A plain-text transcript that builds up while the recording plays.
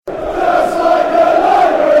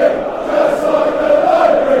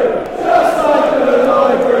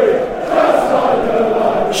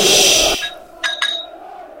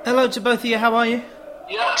to both of you. How are you?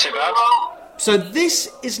 Yeah, not too bad. So this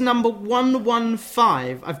is number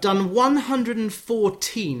 115. I've done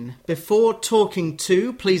 114 before talking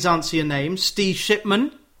to, please answer your names, Steve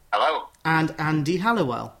Shipman. Hello. And Andy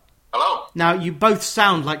Halliwell. Hello. Now, you both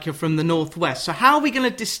sound like you're from the Northwest, so how are we going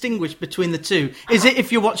to distinguish between the two? Is it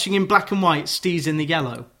if you're watching in black and white, Steve's in the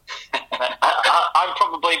yellow? I'm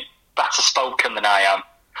probably better spoken than I am.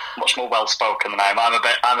 Much more well spoken than I am.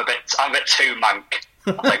 I'm a bit too mank,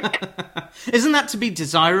 I think. Isn't that to be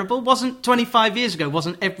desirable? 25 years ago,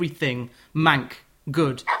 wasn't everything mank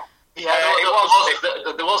good? Yeah,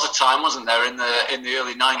 there was a time, wasn't there, in the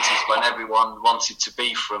early 90s when everyone wanted to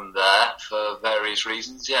be from there for various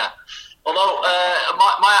reasons. Yeah, although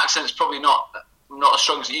my accent's probably not as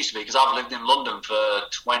strong as it used to be because I've lived in London for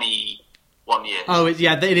 21 years. Oh,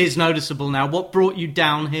 yeah, it is noticeable now. What brought you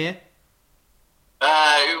down here?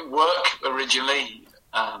 Work originally,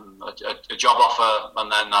 a job offer,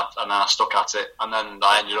 and then I stuck at it, and then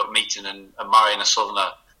I ended up meeting and marrying a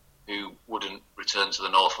southerner who wouldn't return to the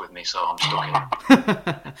north with me, so I'm stuck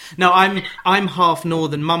here. No, I'm half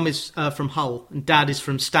northern. Mum is from Hull and Dad is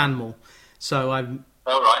from Stanmore, so I'm.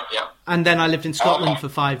 Oh right, yeah. And then I lived in Scotland for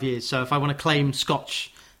 5 years, so if I want to claim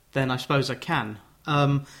Scotch, then I suppose I can.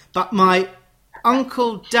 But my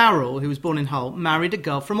uncle Darryl, who was born in Hull, married a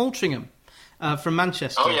girl from Altrincham. From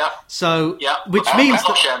Manchester. Oh, yeah. So, yeah. Which means the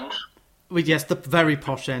posh end. Well, yes, the very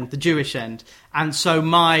posh end, the Jewish end. And so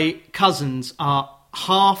my cousins are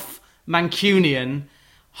half Mancunian,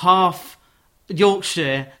 half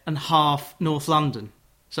Yorkshire, and half North London.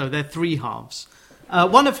 So they're three halves.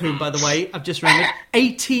 One of whom, by the way, I've just remembered,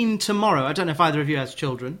 18 tomorrow. I don't know if either of you has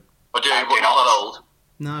children. I do, but not that old.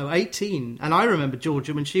 No, 18. And I remember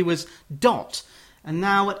Georgia when she was Dot. And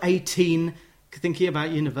now at 18... thinking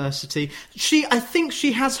about university. I think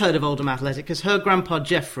she has heard of Oldham Athletic because her grandpa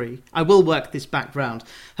Geoffrey, I will work this background,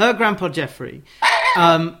 her grandpa Geoffrey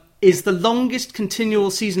is the longest continual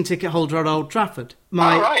season ticket holder at Old Trafford.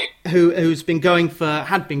 Who's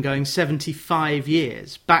had been going 75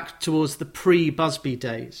 years, back towards the pre-Busby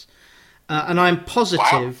days. And I'm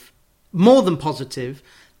positive, more than positive,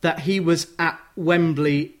 that he was at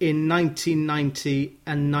Wembley in 1990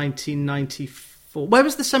 and 1994. Where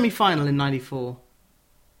was the semi-final in 94?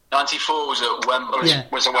 94 was at Wembley. Yeah.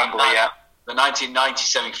 Was at Wembley, yeah. The 1990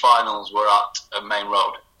 semi-finals were at Main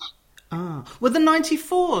Road. Ah, were the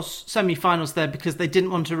 94 semi-finals there because they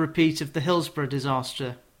didn't want a repeat of the Hillsborough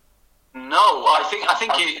disaster? No, I think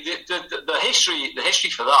the history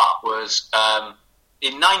for that was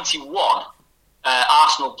in 91.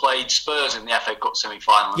 Arsenal played Spurs in the FA Cup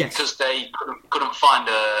semi-final, yes. Because they couldn't find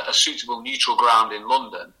a suitable neutral ground in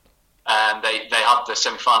London. And they had the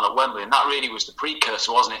semi-final at Wembley, and that really was the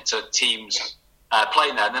precursor, wasn't it, to teams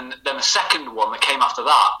playing there. And then the second one that came after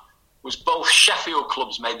that was both Sheffield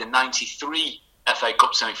clubs made the 93 FA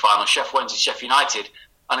Cup semi-final, Sheffield Wednesday, Sheffield United.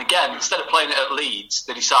 And again, instead of playing it at Leeds,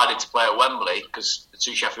 they decided to play at Wembley because the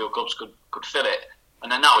two Sheffield clubs could fill it.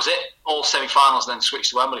 And then that was it. All semi-finals then switched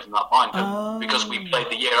to Wembley from that point. And because we played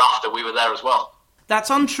the year after, we were there as well. That's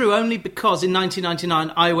untrue only because in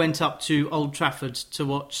 1999 I went up to Old Trafford to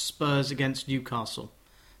watch Spurs against Newcastle.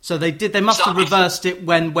 So they must have reversed it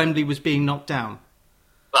when Wembley was being knocked down.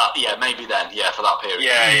 Yeah, maybe then, yeah, for that period.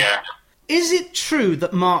 Yeah. Is it true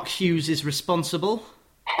that Mark Hughes is responsible?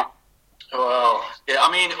 Well, yeah, I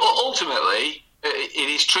mean, ultimately, it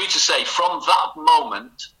is true to say from that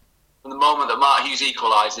moment, from the moment that Mark Hughes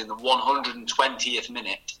equalised in the 120th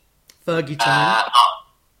minute, Fergie time.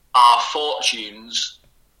 Our fortunes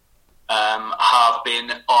have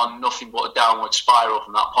been on nothing but a downward spiral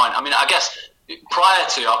from that point. I mean, I guess prior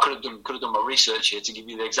to, I could have done my research here to give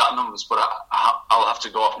you the exact numbers, but I'll have to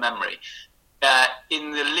go off memory.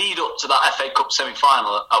 In the lead up to that FA Cup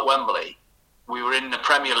semi-final at Wembley, we were in the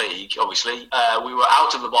Premier League, obviously. We were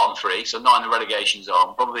out of the bottom three, so not in the relegation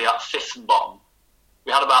zone, probably at fifth and bottom.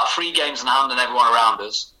 We had about 3 games in hand and everyone around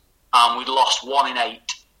us, and we'd lost 1 in 8.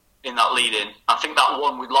 In that lead-in. I think that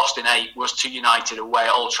one we'd lost in 8 was to United away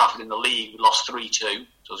at Old Trafford in the league. We lost 3-2, so it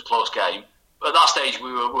was a close game. But at that stage,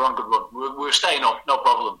 we were on a good run. We were staying up, no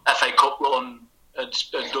problem. FA Cup run had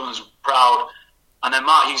done us proud. And then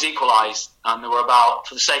Mark Hughes equalised, and there were about,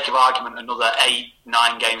 for the sake of argument, another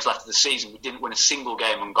 8-9 games left of the season. We didn't win a single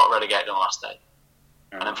game and got relegated on the last day.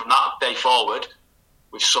 And then from that day forward,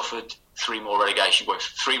 we've suffered 3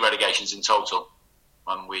 relegations in total,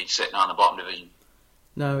 and we sit now in the bottom division.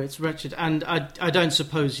 No, it's wretched, and I don't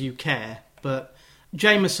suppose you care, but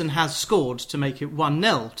Jameson has scored to make it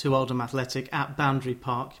 1-0 to Oldham Athletic at Boundary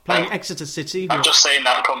Park, playing Exeter City. I've just seen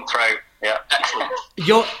that come through. Yeah, excellent.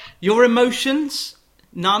 Your emotions?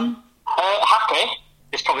 None? Happy.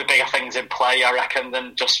 there's probably bigger things in play, I reckon,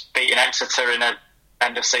 than just beating Exeter in a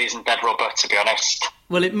end of season dead rubber, to be honest.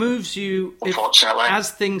 Well, it moves you, unfortunately. As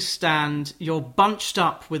things stand, you're bunched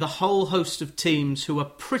up with a whole host of teams who are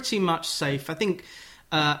pretty much safe. I think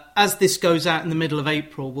as this goes out in the middle of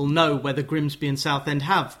April, we'll know whether Grimsby and Southend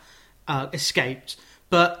have escaped.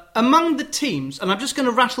 But among the teams, and I'm just going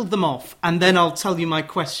to rattle them off, and then I'll tell you my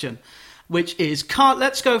question, which is,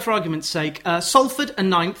 let's go for argument's sake, Salford are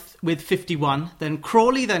 9th with 51, then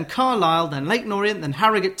Crawley, then Carlisle, then Leyton Orient, then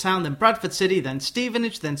Harrogate Town, then Bradford City, then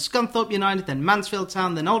Stevenage, then Scunthorpe United, then Mansfield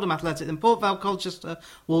Town, then Oldham Athletic, then Port Vale, Colchester,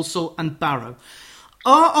 Walsall and Barrow.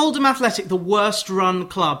 Are Oldham Athletic the worst run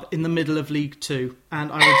club in the middle of League Two?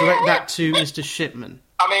 And I will direct that to Mr. Shipman.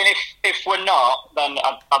 I mean, if we're not, then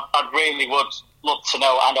I really would love to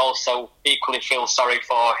know, and also equally feel sorry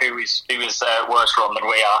for who is worse run than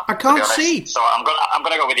we are. I can't see. So I'm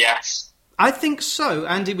going to go with yes. I think so.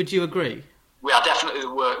 Andy, would you agree? We are definitely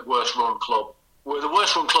the worst run club. We're the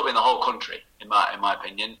worst run club in the whole country, in my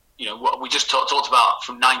opinion. You know, what we just talked about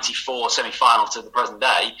from '94 semi-final to the present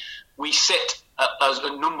day, we sit as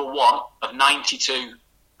a number one of 92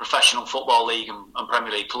 professional football league and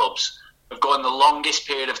Premier League clubs. We've gone the longest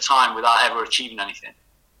period of time without ever achieving anything.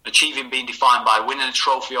 Achieving being defined by winning a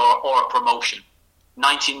trophy or a promotion.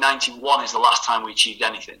 1991 is the last time we achieved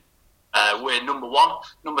anything. We're number one.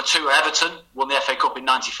 Number two are Everton, won the FA Cup in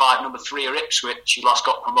 '95. Number three are Ipswich, who last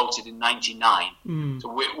got promoted in '99.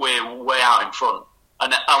 So we're way out in front.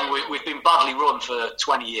 And we've been badly run for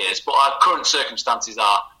 20 years, but our current circumstances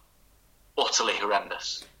are utterly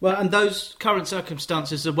horrendous. Well, and those current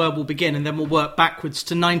circumstances are where we'll begin, and then we'll work backwards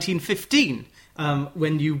to 1915,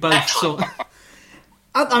 when you both saw...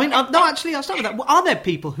 Actually, I'll start with that. Are there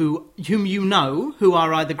people whom you know who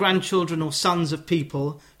are either grandchildren or sons of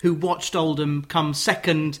people who watched Oldham come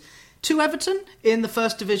second to Everton in the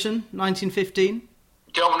First Division, 1915?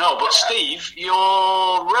 Don't know, but Steve,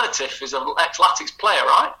 your relative is an ex-Latics player,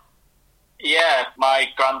 right? Yeah, my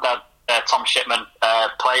granddad, Tom Shipman,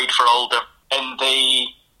 played for Oldham in the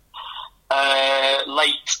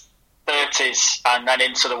late 30s and then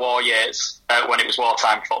into the war years when it was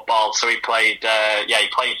wartime football. So he played. Not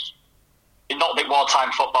that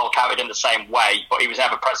wartime football counted in the same way, but he was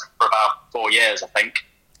ever present for about 4 years, I think.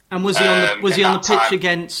 And was he on the pitch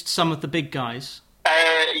against some of the big guys?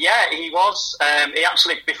 Yeah, he was. He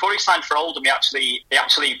actually, before he signed for Oldham, he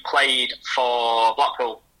actually played for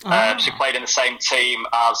Blackpool. So he played in the same team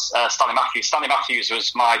as Stanley Matthews. Stanley Matthews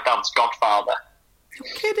was my dad's godfather.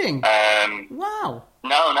 You're kidding? Wow.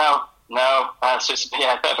 No. So it's a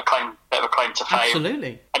bit of a claim to fame.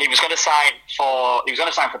 Absolutely. And he was going to sign for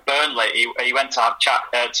Burnley. He went to have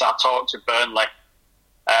talks with Burnley,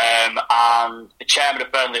 and the chairman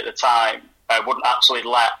of Burnley at the time wouldn't actually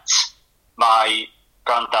let my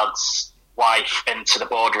granddad's wife into the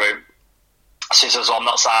boardroom. So he says, "I'm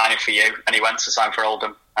not signing for you," and he went to sign for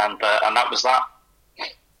Oldham, and that was that.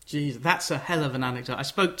 Jeez, that's a hell of an anecdote. I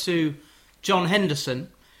spoke to John Henderson,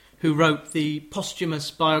 who wrote the posthumous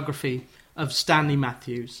biography of Stanley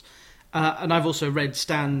Matthews, and I've also read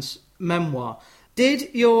Stan's memoir. Did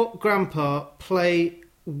your grandpa play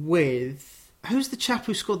with... Who's the chap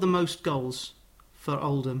who scored the most goals for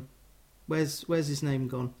Oldham? Where's his name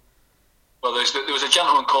gone? Well, there was a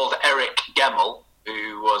gentleman called Eric Gemmell,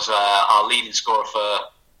 who was our leading scorer for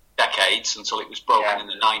decades until it was broken in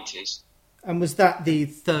the 90s. And was that the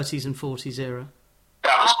 30s and 40s era?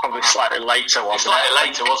 That was probably slightly later, wasn't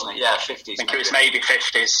it? Yeah, 50s. I think it was maybe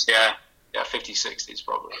 50s, yeah. Yeah, 50s, 60s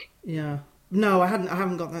probably. Yeah. No, I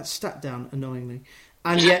haven't got that stat down, annoyingly.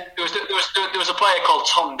 And there was a player called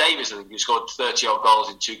Tom Davies, I think, who scored 30-odd goals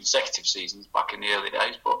in 2 consecutive seasons back in the early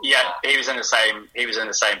days. But yeah, he was in the same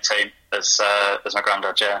team as my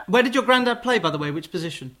granddad. Yeah. Where did your granddad play, by the way? Which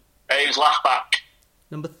position? He was left back.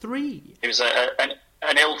 Number 3. He was an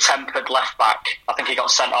ill-tempered left back. I think he got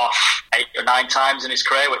sent off 8 or 9 times in his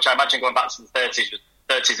career, which I imagine going back to the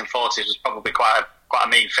 30s and 40s was probably quite a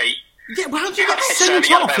mean feat. Yeah, well, how did you get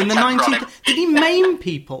sent off in the 90s? Did he maim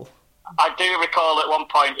people? I do recall at one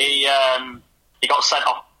point he got sent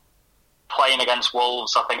off playing against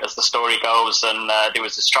Wolves, I think, as the story goes, and there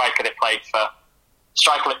was a striker that played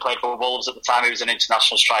for Wolves at the time. He was an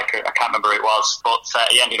international striker. I can't remember who it was, but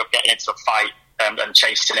he ended up getting into a fight and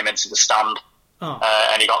chasing him into the stand. Oh.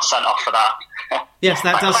 And he got sent off for that. Yes,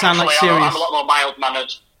 that does sound like serious. I'm a lot more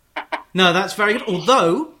mild-mannered. No, that's very good.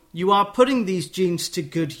 Although, you are putting these genes to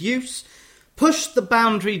good use.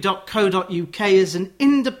 Pushtheboundary.co.uk is an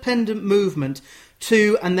independent movement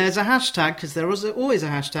to, and there's a hashtag, because there was always a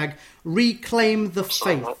hashtag, Reclaim the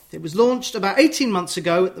Faith. It was launched about 18 months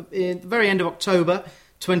ago at the very end of October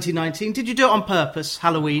 2019. Did you do it on purpose,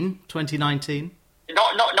 Halloween 2019?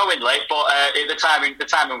 Not knowingly, but the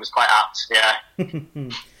timing was quite apt.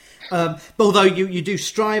 Yeah. Although you do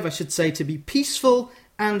strive, I should say, to be peaceful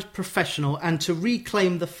and professional and to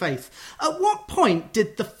reclaim the faith. At what point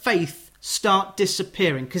did the faith start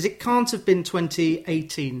disappearing? Because it can't have been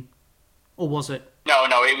 2018, or was it? No,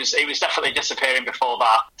 it was definitely disappearing before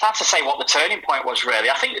that. It's hard to say what the turning point was,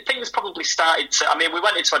 really. I think things probably started to... I mean, we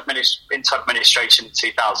went into administration in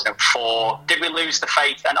 2004. Did we lose the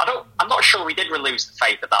faith? And I'm not sure we did lose the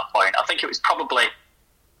faith at that point. I think it's probably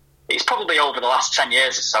over the last 10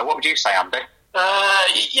 years or so. What would you say, Andy?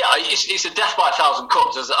 It's a death by 1,000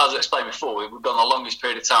 cuts, as I explained before. We've gone the longest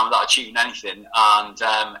period of time without achieving anything, and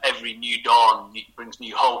every new dawn brings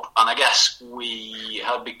new hope. And I guess we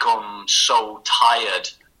have become so tired,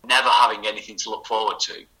 never having anything to look forward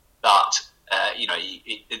to, that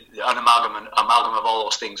an amalgam of all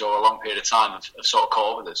those things over a long period of time have sort of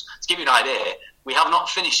caught up with us. To give you an idea, we have not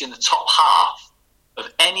finished in the top half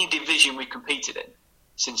of any division we competed in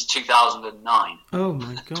since 2009. Oh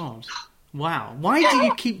my God. Wow. Why do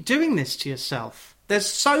you keep doing this to yourself? There's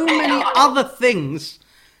so many other things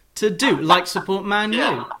to do, like support Man U.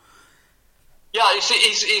 Yeah, it's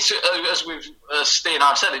as we've Steve and I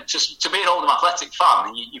have said, it just to be an Oldham Athletic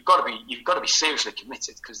fan, you've got to be seriously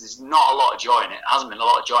committed, because there's not a lot of joy in it. It hasn't been a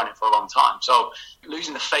lot of joy in it for a long time. So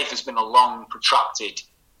losing the faith has been a long, protracted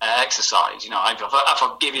exercise. If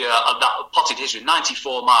I give you that potted history,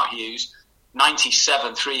 94 Mark Hughes.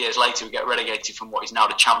 97, 3 years later, we get relegated from what is now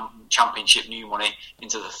the Championship new money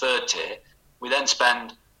into the third tier. We then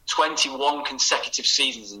spend 21 consecutive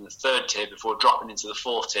seasons in the third tier before dropping into the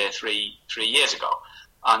fourth tier three years ago.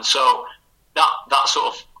 And so that sort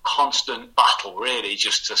of constant battle, really,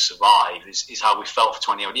 just to survive, is how we felt for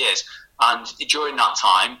 20 odd years. And during that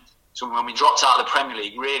time, so when we dropped out of the Premier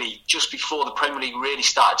League, really just before the Premier League really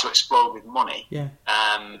started to explode with money,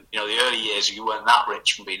 the early years you weren't that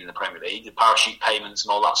rich from being in the Premier League, the parachute payments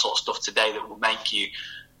and all that sort of stuff today that will make you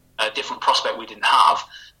a different prospect we didn't have.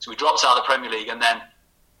 So we dropped out of the Premier League, and then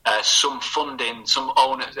some funding, some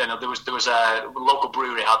owners, there was a local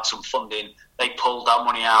brewery had some funding. They pulled that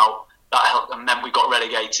money out. That helped, and then we got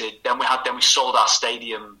relegated. Then we sold our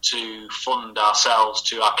stadium to fund ourselves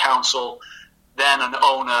to our council. Then an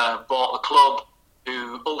owner bought the club,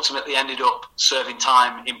 who ultimately ended up serving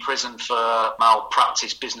time in prison for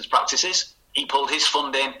malpractice business practices. He pulled his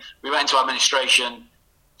funding. We went into administration.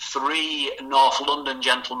 3 North London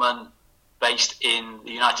gentlemen based in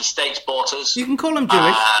the United States bought us. You can call them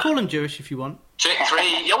Jewish. Call them Jewish if you want. 3.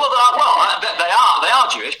 Yeah, they are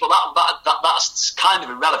Jewish, but that's kind of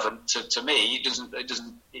irrelevant to me. It doesn't.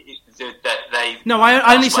 No,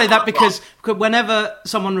 I only say that because whenever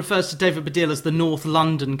someone refers to David Baddiel as the North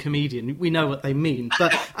London comedian, we know what they mean.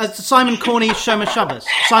 But Simon Corney is Shomer Shabbos.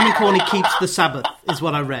 Simon Corney keeps the Sabbath, is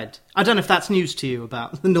what I read. I don't know if that's news to you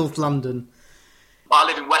about the North London. I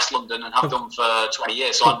live in West London and have done for 20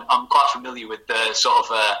 years, so I'm quite familiar with the sort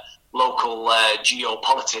of local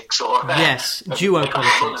geopolitics or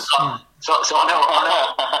geopolitics. So I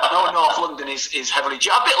know North London is heavily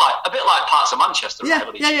Jewish, a bit like parts of Manchester are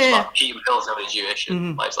heavily Jewish, like Keaton Hill's heavily Jewish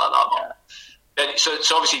and places like that. Yeah.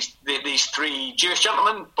 So obviously these 3 Jewish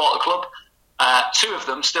gentlemen bought the club. 2 of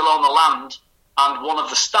them still own the land and one of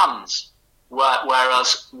the stands,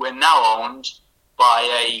 whereas we're now owned by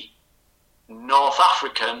a North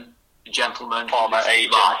African gentleman, former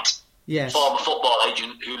football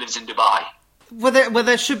agent who lives in Dubai. Well,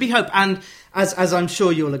 there should be hope, and as I'm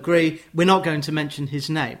sure you'll agree, we're not going to mention his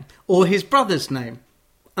name or his brother's name,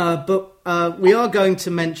 but we are going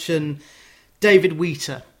to mention David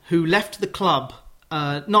Wheater, who left the club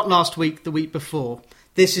not last week, the week before.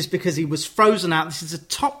 This is because he was frozen out. This is a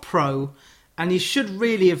top pro, and he should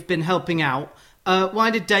really have been helping out. Why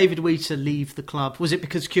did David Wheater leave the club? Was it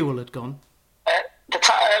because Kewell had gone?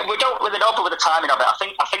 We don't know with the timing of it. I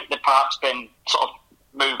think there perhaps been sort of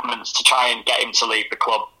movements to try and get him to leave the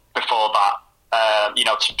club before that.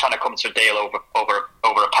 Trying to come to a deal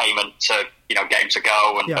over a payment to get him to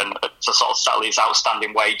go and to sort of settle his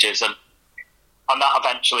outstanding wages, and that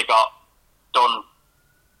eventually got done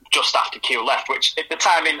just after Kewell left. Which the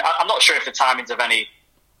timing, I'm not sure if the timing's of any,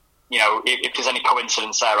 if there's any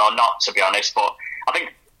coincidence there or not, to be honest. But I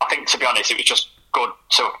think to be honest, it was just good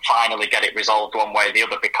to finally get it resolved one way or the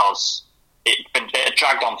other, because it had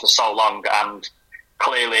dragged on for so long, and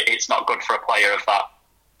clearly it's not good for a player of that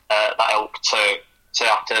ilk to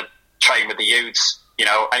have to train with the youths, and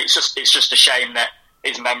it's just a shame that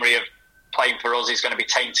his memory of playing for us is going to be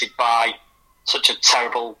tainted by such a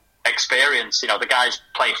terrible experience. The guy's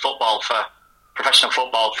played professional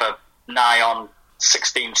football for nigh on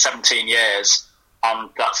 16, 17 years, and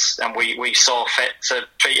we saw fit to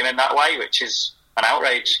treat him in that way, which is an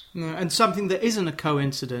outrage. And something that isn't a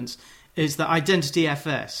coincidence is that Identity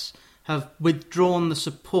FS have withdrawn the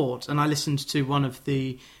support, and I listened to one of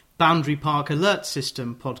the Boundary Park Alert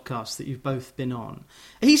System podcasts that you've both been on.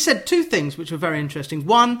 He said two things which were very interesting.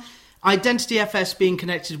 One, Identity FS being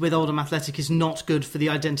connected with Oldham Athletic is not good for the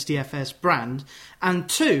Identity FS brand. And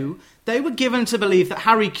two, they were given to believe that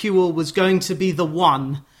Harry Kewell was going to be the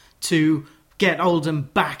one to get Oldham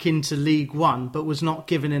back into League One, but was not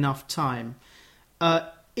given enough time.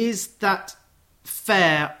 Is that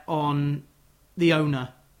fair on the owner?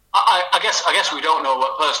 I guess we don't know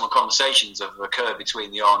what personal conversations have occurred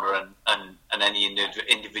between the owner and any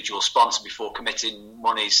individual sponsor before committing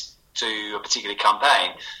monies to a particular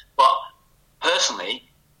campaign. But personally,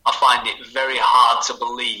 I find it very hard to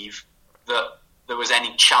believe that there was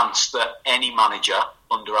any chance that any manager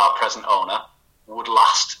under our present owner would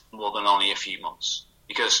last more than only a few months,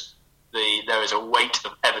 because there is a weight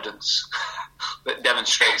of evidence that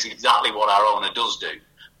demonstrates exactly what our owner does do.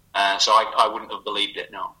 So I wouldn't have believed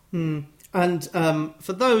it, no. And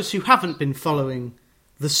for those who haven't been following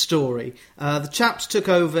the story, the chaps took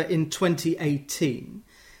over in 2018,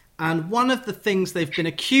 and one of the things they've been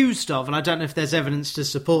accused of, and I don't know if there's evidence to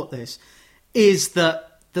support this, is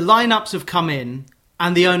that the lineups have come in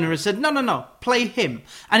and the owner has said, no, play him.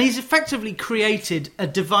 And he's effectively created a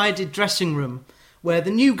divided dressing room where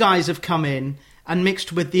the new guys have come in and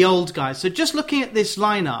mixed with the old guys. So just looking at this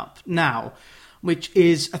lineup now, which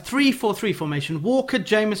is a 3-4-3 formation: Walker,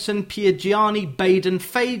 Jameson, Piergianni, Baden,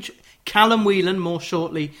 Fage, Callum Whelan, more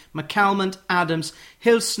shortly, McCalmont, Adams,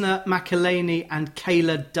 Hilsner, McElhaney and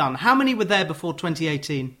Kayla Dunn. How many were there before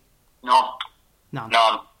 2018? None.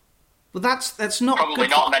 Well, that's not probably good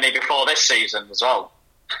not many before this season as well.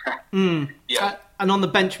 Yeah. And on the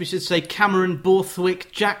bench, we should say Cameron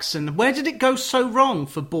Borthwick Jackson. Where did it go so wrong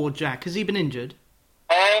for Jack? Has he been injured?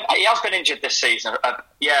 He has been injured this season. And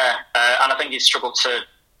I think he's struggled to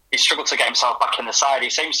get himself back in the side. He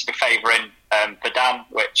seems to be favouring Badan,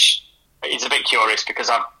 which is a bit curious because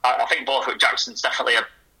I think Borthwick Jackson's definitely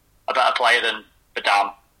a better player than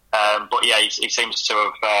Badan. But yeah, he seems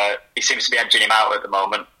to be edging him out at the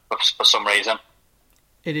moment for some reason.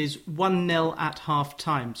 It is 1-0 at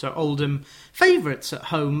half-time, so Oldham favourites at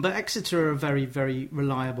home, but Exeter are a very, very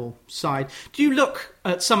reliable side. Do you look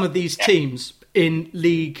at some of these teams in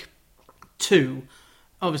League 2?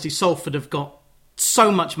 Obviously, Salford have got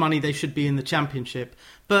so much money they should be in the Championship,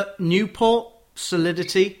 but Newport,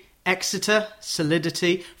 solidity; Exeter,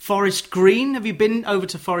 solidity; Forest Green, have you been over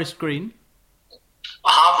to Forest Green?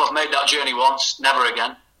 I've made that journey once, never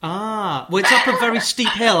again. Ah, well, it's up a very steep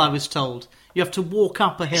hill, I was told. You have to walk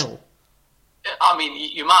up a hill. I mean,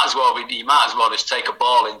 you might as well just take a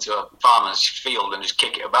ball into a farmer's field and just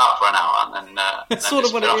kick it about for an hour, and then that's sort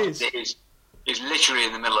of what it is. It's literally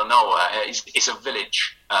in the middle of nowhere. It's a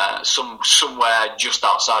village, somewhere just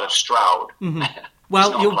outside of Stroud. Mm-hmm.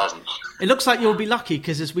 Well, it's not pleasant. It looks like you'll be lucky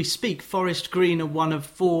because as we speak, Forest Green are one of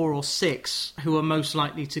 4 or 6 who are most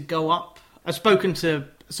likely to go up. I've spoken to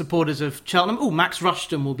supporters of Cheltenham. Oh, Max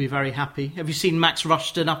Rushton will be very happy. Have you seen Max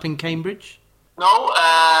Rushton up in Cambridge? No,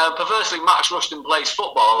 perversely, Max Rushton plays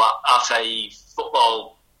football at a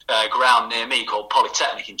football ground near me called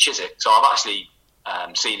Polytechnic in Chiswick. So I've actually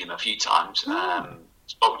seen him a few times,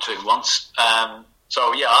 spoken to him once.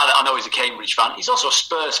 So yeah, I know he's a Cambridge fan. He's also a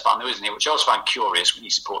Spurs fan, though, isn't he? Which I always find curious when you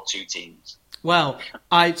support 2 teams. Well,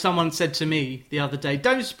 someone said to me the other day,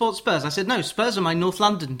 "Don't you support Spurs?" I said, "No, Spurs are my North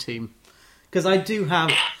London team." Because I do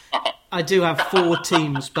have 4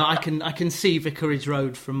 teams, but I can see Vicarage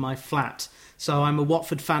Road from my flat. So I'm a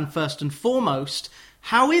Watford fan first and foremost.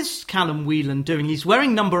 How is Callum Whelan doing? He's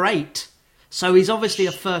wearing number 8, so he's obviously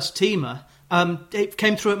a first teamer. It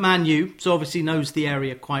came through at Man U, so obviously knows the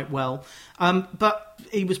area quite well. But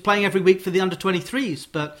he was playing every week for the under-23s.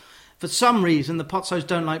 But for some reason, the Potsos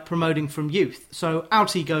don't like promoting from youth. So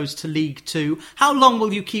out he goes to League 2. How long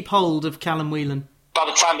will you keep hold of Callum Whelan? By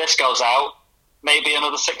the time this goes out, maybe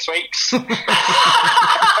another 6 weeks.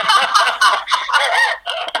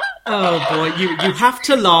 Oh boy, you have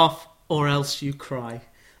to laugh or else you cry.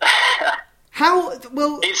 How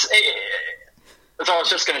well? As I was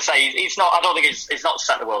just going to say, he's not. I don't think he's not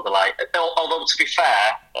set the world alight. Although to be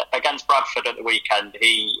fair, against Bradford at the weekend,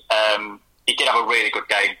 he did have a really good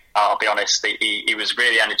game. I'll be honest. He was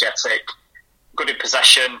really energetic, good in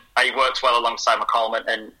possession. He worked well alongside McCalmont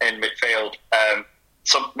in midfield.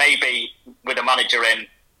 So maybe with a manager in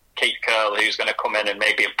Keith Curl, who's going to come in and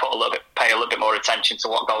maybe pay a little bit more attention to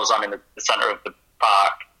what goes on in the centre of the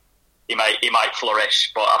park, he might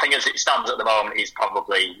flourish. But I think as it stands at the moment, he's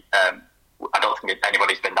probably. I don't think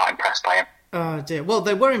anybody's been that impressed by him. Oh dear. Well,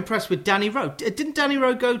 they were impressed with Danny Rowe. Didn't Danny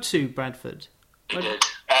Rowe go to Bradford? He did.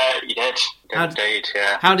 He did. Indeed,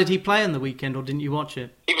 yeah. How did he play on the weekend, or didn't you watch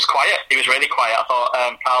it? He was quiet. He was really quiet. I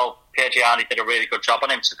thought Carl Piergiani did a really good job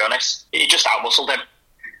on him, to be honest. He just out-muscled him,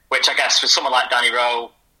 which I guess for someone like Danny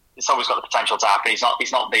Rowe, it's always got the potential to happen. He's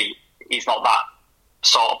not that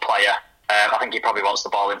sort of player. I think he probably wants the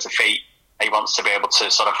ball into feet. He wants to be able to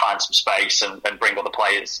sort of find some space and bring other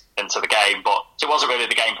players into the game. But it wasn't really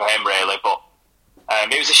the game for him, really. But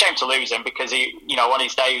it was a shame to lose him because on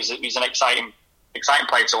his day, he was an exciting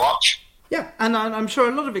player to watch. Yeah, and I'm sure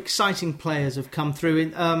a lot of exciting players have come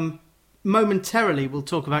through. Momentarily, we'll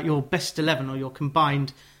talk about your best 11 or your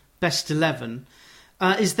combined best 11.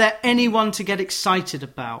 Is there anyone to get excited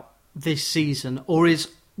about this season, or is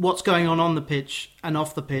what's going on the pitch and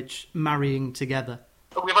off the pitch marrying together?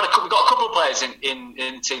 We've got a couple of players in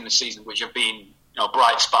the team this season which have been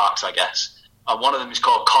bright sparks, I guess. And one of them is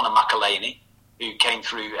called Conor McAleny, who came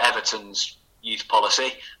through Everton's youth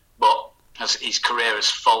policy, but his career has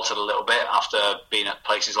faltered a little bit after being at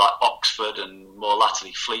places like Oxford and more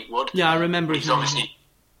latterly Fleetwood. Yeah, I remember. He's obviously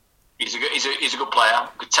he's a good player,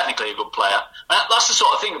 technically a good player. And that's the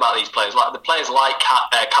sort of thing about these players, like the players like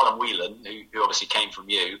Callum Whelan, who obviously came from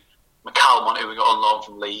you, McCalmont, who we got on loan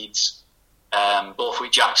from Leeds.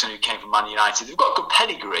 Borthwick Jackson, who came from Man United. They've got a good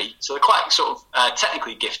pedigree, so they're quite sort of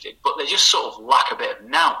technically gifted, but they just sort of lack a bit of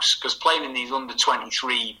nous, because playing in these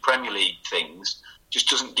under-23 Premier League things just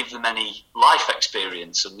doesn't give them any life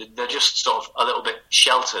experience, and they're just sort of a little bit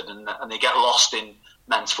sheltered, and they get lost in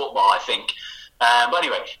men's football, I think. But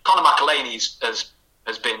anyway, Conor McAleny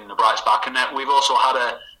has been a bright spark, and we've also had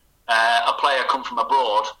a player come from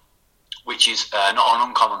abroad, which is not an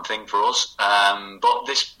uncommon thing for us. But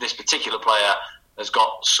this particular player has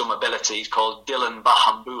got some ability. He's called Dylan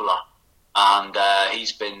Bahambula, and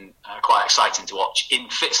he's been quite exciting to watch in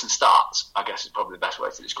fits and starts, I guess is probably the best way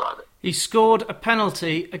to describe it. He scored a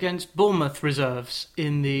penalty against Bournemouth reserves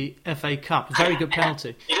in the FA Cup. A very good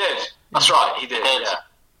penalty. He did. That's right, he did, yeah.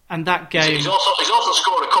 And that game... He's also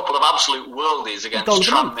scored a couple of absolute worldies against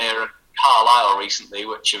Tranmere and Carlisle recently,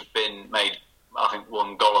 which have been made... I think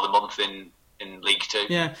one goal of the month in League Two.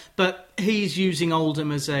 Yeah, but he's using Oldham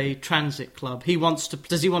as a transit club.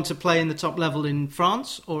 Does he want to play in the top level in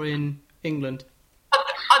France or in England?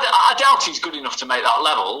 I doubt he's good enough to make that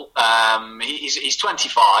level. He's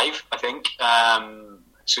 25, I think.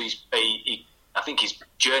 So I think he's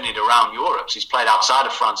journeyed around Europe. So he's played outside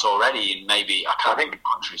of France already in maybe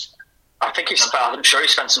countries. I'm sure he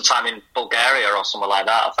spent some time in Bulgaria or somewhere like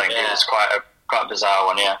that. I think it was quite a bizarre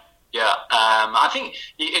one. Yeah. Yeah, I think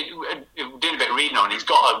doing a bit of reading on, he's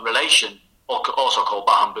got a relation also called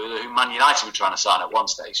Bahambula, who Man United were trying to sign at one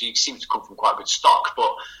stage. So he seems to come from quite good stock,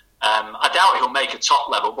 but I doubt he'll make a top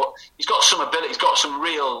level. But he's got some ability. He's got some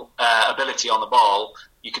real ability on the ball.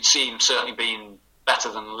 You could see him certainly being better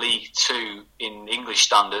than League Two in English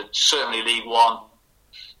standards. Certainly League One,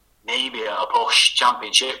 maybe a push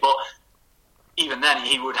Championship, but even then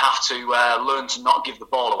he would have to learn to not give the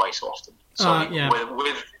ball away so often. So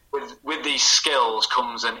with these skills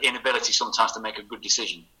comes an inability sometimes to make a good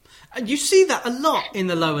decision. And you see that a lot in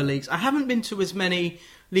the lower leagues. I haven't been to as many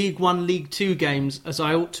League 1, League 2 games as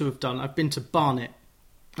I ought to have done. I've been to Barnet.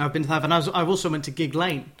 I've been to Havant. I've also went to Gig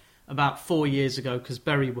Lane about 4 years ago because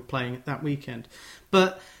Bury were playing it that weekend.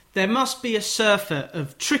 But there must be a surfeit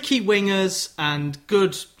of tricky wingers and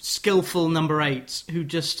good, skillful number 8s who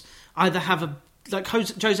just either have like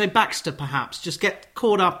Jose Baxter perhaps, just get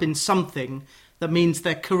caught up in something that means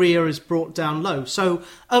their career is brought down low. So,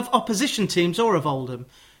 of opposition teams or of Oldham,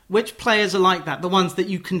 which players are like that? The ones that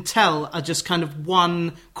you can tell are just kind of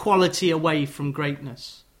one quality away from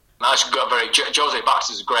greatness. Jose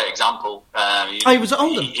Baxter is a great example. He was at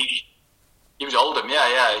Oldham. He was at Oldham,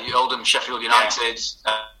 yeah. Oldham, Sheffield United.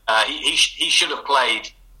 Yeah. He should have played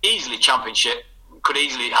easily Championship. Could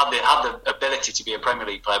easily had the ability to be a Premier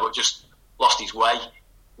League player, but just lost his way.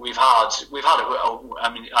 We've had. I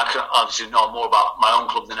mean, I can obviously know more about my own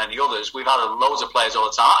club than any others. We've had loads of players all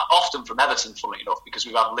the time, often from Everton, funnily enough, because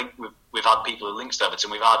we've had people who links to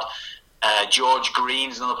Everton. We've had George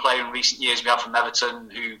Green, another player in recent years we had from Everton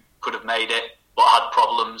who could have made it but had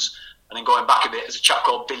problems. And then going back a bit, there's a chap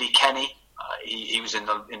called Billy Kenny. He was in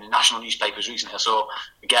the national newspapers recently. So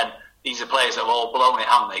again, these are players that have all blown it,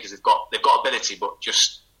 haven't they? Because they've got ability, but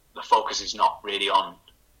just the focus is not really on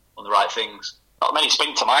the right things. Not many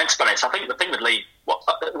spring to mind, to be honest. I think the thing with League, what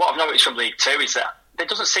I've noticed from League Two is that there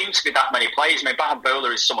doesn't seem to be that many players. I mean,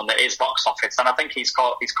 Bahambula is someone that is box office, and I think he's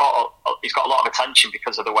got a lot of attention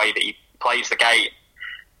because of the way that he plays the game.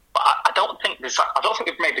 But I don't think we've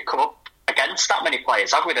maybe come up against that many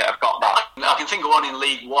players, have we, that have got that? I can think of one in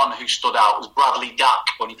League One who stood out was Bradley Dack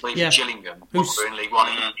when he played for Gillingham. In League One,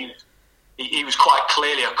 he was quite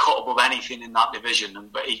clearly a cut above anything in that division.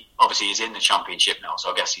 But he obviously is in the Championship now,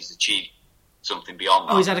 so I guess he's achieved something beyond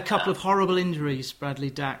that. Oh, he's had a couple of horrible injuries, Bradley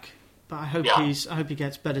Dack. But I hope he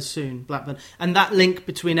gets better soon, Blackburn. And that link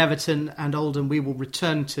between Everton and Oldham we will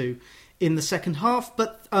return to in the second half.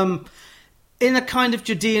 But in a kind of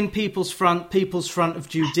Judean People's Front of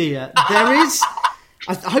Judea, there is...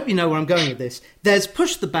 I hope you know where I'm going with this. There's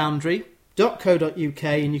pushtheboundary.co.uk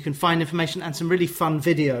and you can find information and some really fun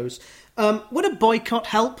videos. Would a boycott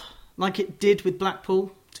help, like it did with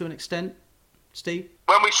Blackpool to an extent, Steve?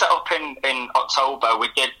 When we set up in October, we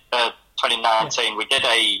did 2019. We did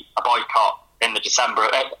a boycott in the December.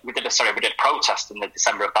 We did a protest in the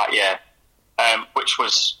December of that year, which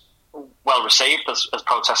was well received as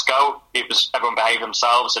protests go. Everyone behaved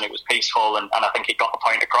themselves and it was peaceful, and I think it got the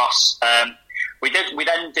point across. We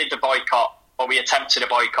then did a boycott, or we attempted a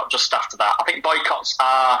boycott just after that. I think boycotts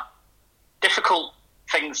are difficult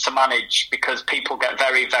things to manage because people get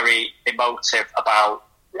very, very emotive about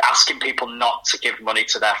asking people not to give money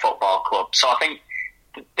to their football club. So I think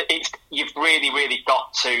you've really, really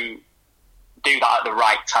got to do that at the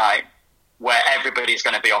right time, where everybody's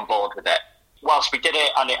going to be on board with it. Whilst we did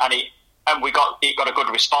it, and it got a good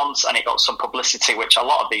response, and it got some publicity, which a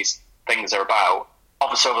lot of these things are about.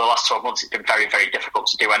 Obviously, over the last 12 months, it's been very, very difficult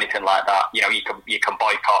to do anything like that. You can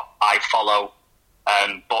boycott, I follow,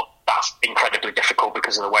 but that's incredibly difficult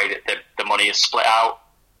because of the way that the money is split out.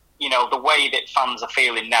 The way that fans are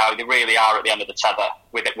feeling now, they really are at the end of the tether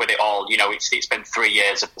with it all. It's been 3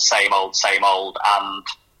 years of the same old, and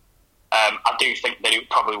I do think that it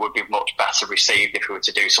probably would be much better received if we were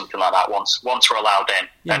to do something like that once we're allowed in,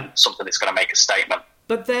 and something that's going to make a statement.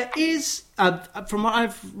 But there is, from what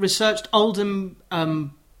I've researched, Oldham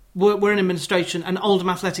were in administration, and Oldham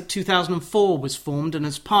Athletic 2004 was formed, and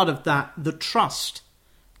as part of that, the Trust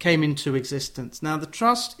came into existence. Now, the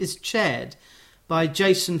Trust is chaired by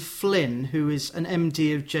Jason Flynn, who is an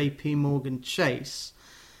MD of JP Morgan Chase.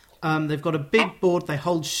 They've got a big board. They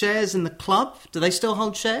hold shares in the club. Do they still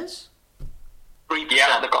hold shares? 3%.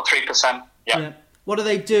 Yeah, they've got 3%. Yeah. What are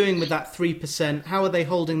they doing with that 3%? How are they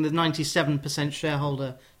holding the 97%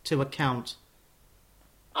 shareholder to account?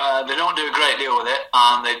 They don't do a great deal with it,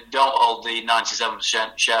 and they don't hold the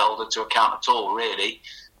 97% shareholder to account at all, really.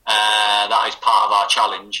 That is part of our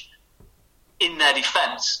challenge. In their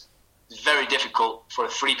defence, it's very difficult for a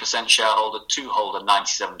 3% shareholder to hold a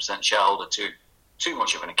 97% shareholder to too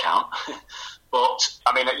much of an account. But,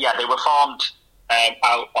 they were formed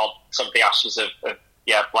out of some of the ashes of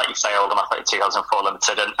like you say, Oldham Athletic 2004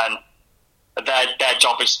 Limited, and their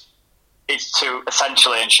job is to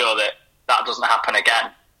essentially ensure that doesn't happen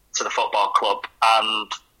again to the football club.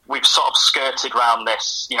 And we've sort of skirted around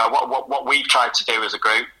this. What we've tried to do as a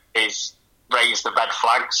group is raise the red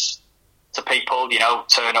flags to people.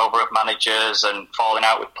 Turnover of managers and falling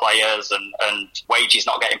out with players, and wages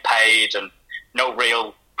not getting paid, and no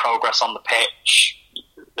real progress on the pitch,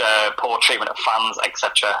 poor treatment of fans,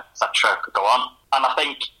 etc., could go on. And I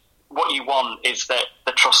think what you want is that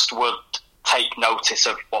the Trust would take notice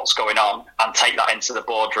of what's going on and take that into the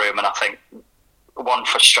boardroom. And I think one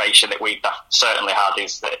frustration that we've certainly had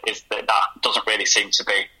is that doesn't really seem to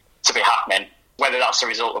be happening. Whether that's a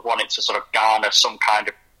result of wanting to sort of garner some kind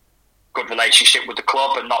of good relationship with the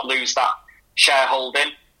club and not lose that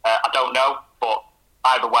shareholding, I don't know. But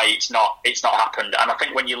either way, it's not happened. And I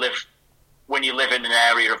think when you live in an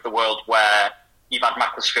area of the world where you've had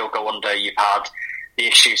Macclesfield go under, you've had the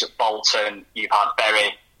issues at Bolton, you've had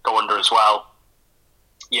Bury go under as well.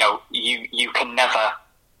 You can never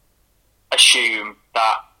assume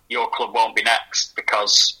that your club won't be next,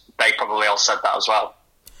 because they probably all said that as well.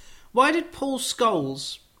 Why did Paul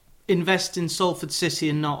Scholes invest in Salford City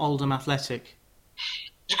and not Oldham Athletic?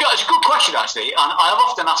 It's a good question, actually, and I've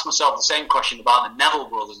often asked myself the same question about the Neville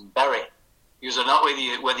brothers in Bury. Because I don't know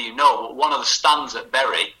whether you know, but one of the stands at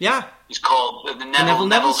Bury is called the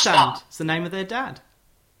Neville stand. It's the name of their dad.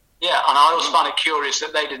 Yeah, and I always found it curious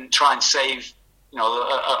that they didn't try and save,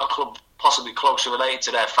 a club possibly closer related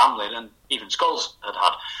to their family than even Scholes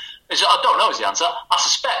had. I don't know is the answer. I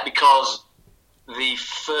suspect because the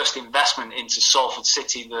first investment into Salford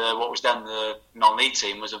City, what was then the non-league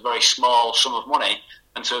team, was a very small sum of money,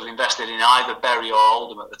 and to have invested in either Bury or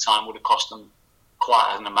Oldham at the time would have cost them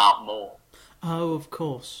quite an amount more. Oh, of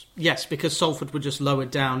course. Yes, because Salford were just lower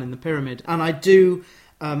down in the pyramid. And I do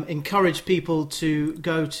encourage people to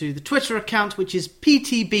go to the Twitter account, which is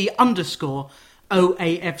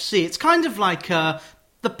PTB_OAFC. It's kind of like the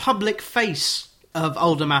public face of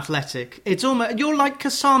Oldham Athletic. It's almost, you're like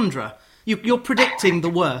Cassandra. You're predicting the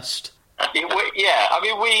worst. Yeah, I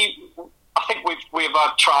think we've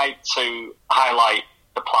tried to highlight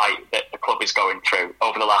the plight that the club is going through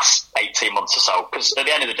over the last 18 months or so. Because at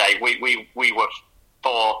the end of the day, we were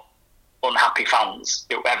four unhappy fans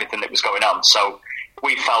with everything that was going on. So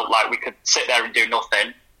we felt like we could sit there and do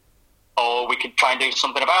nothing, or we could try and do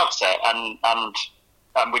something about it.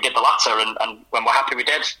 And we did the latter. And when we're happy we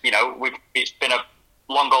did, it's been a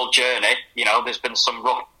long old journey. There's been some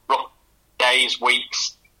rough days,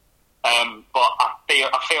 weeks. But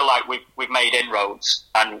I feel like we've made inroads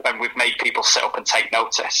and we've made people sit up and take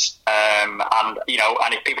notice. And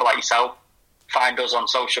if people like yourself find us on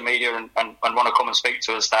social media and want to come and speak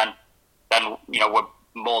to us, then we're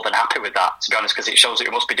more than happy with that, to be honest, because it shows that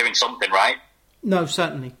we must be doing something right. No,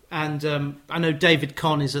 certainly. And I know David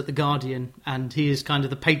Conn is at The Guardian, and he is kind of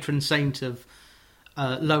the patron saint of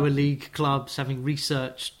lower league clubs, having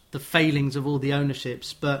researched the failings of all the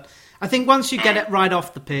ownerships. But I think once you get it right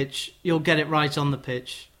off the pitch, you'll get it right on the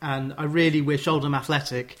pitch. And I really wish Oldham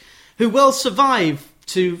Athletic, who will survive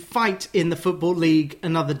to fight in the Football League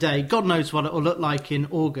another day, God knows what it will look like in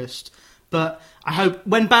August. But I hope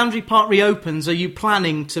when Boundary Park reopens, are you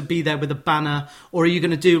planning to be there with a banner, or are you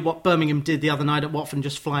going to do what Birmingham did the other night at Watford and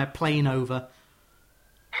just fly a plane over?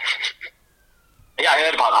 Yeah, I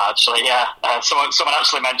heard about that actually. Yeah, someone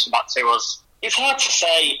actually mentioned that to us. It's hard to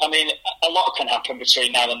say. I mean, a lot can happen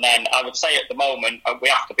between now and then. I would say at the moment we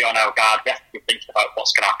have to be on our guard. We have to be thinking about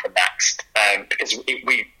what's going to happen next, because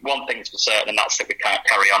one thing's for certain, and that's that we can't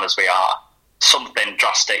carry on as we are. Something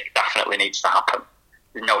drastic definitely needs to happen.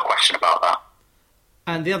 There's no question about that.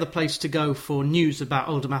 And the other place to go for news about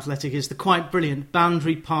Oldham Athletic is the quite brilliant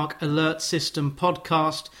Boundary Park Alert System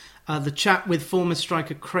podcast. The chat with former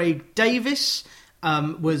striker Craig Davis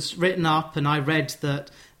was written up, and I read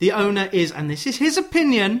that the owner is, and this is his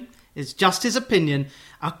opinion, it's just his opinion,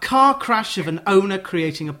 a car crash of an owner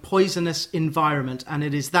creating a poisonous environment, and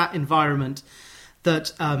it is that environment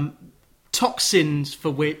that toxins for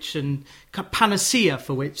which and panacea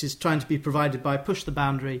for which is trying to be provided by Push the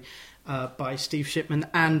Boundary, by Steve Shipman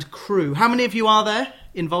and crew. How many of you are there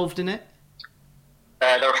involved in it?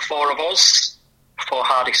 There are four of us, four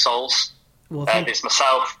hardy souls. Well, there's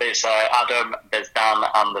myself, there's Adam, there's Dan,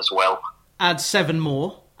 and there's Will. Add 7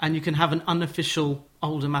 more, and you can have an unofficial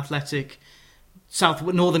Oldham Athletic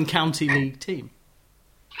Northern County League team.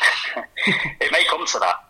 It may come to that.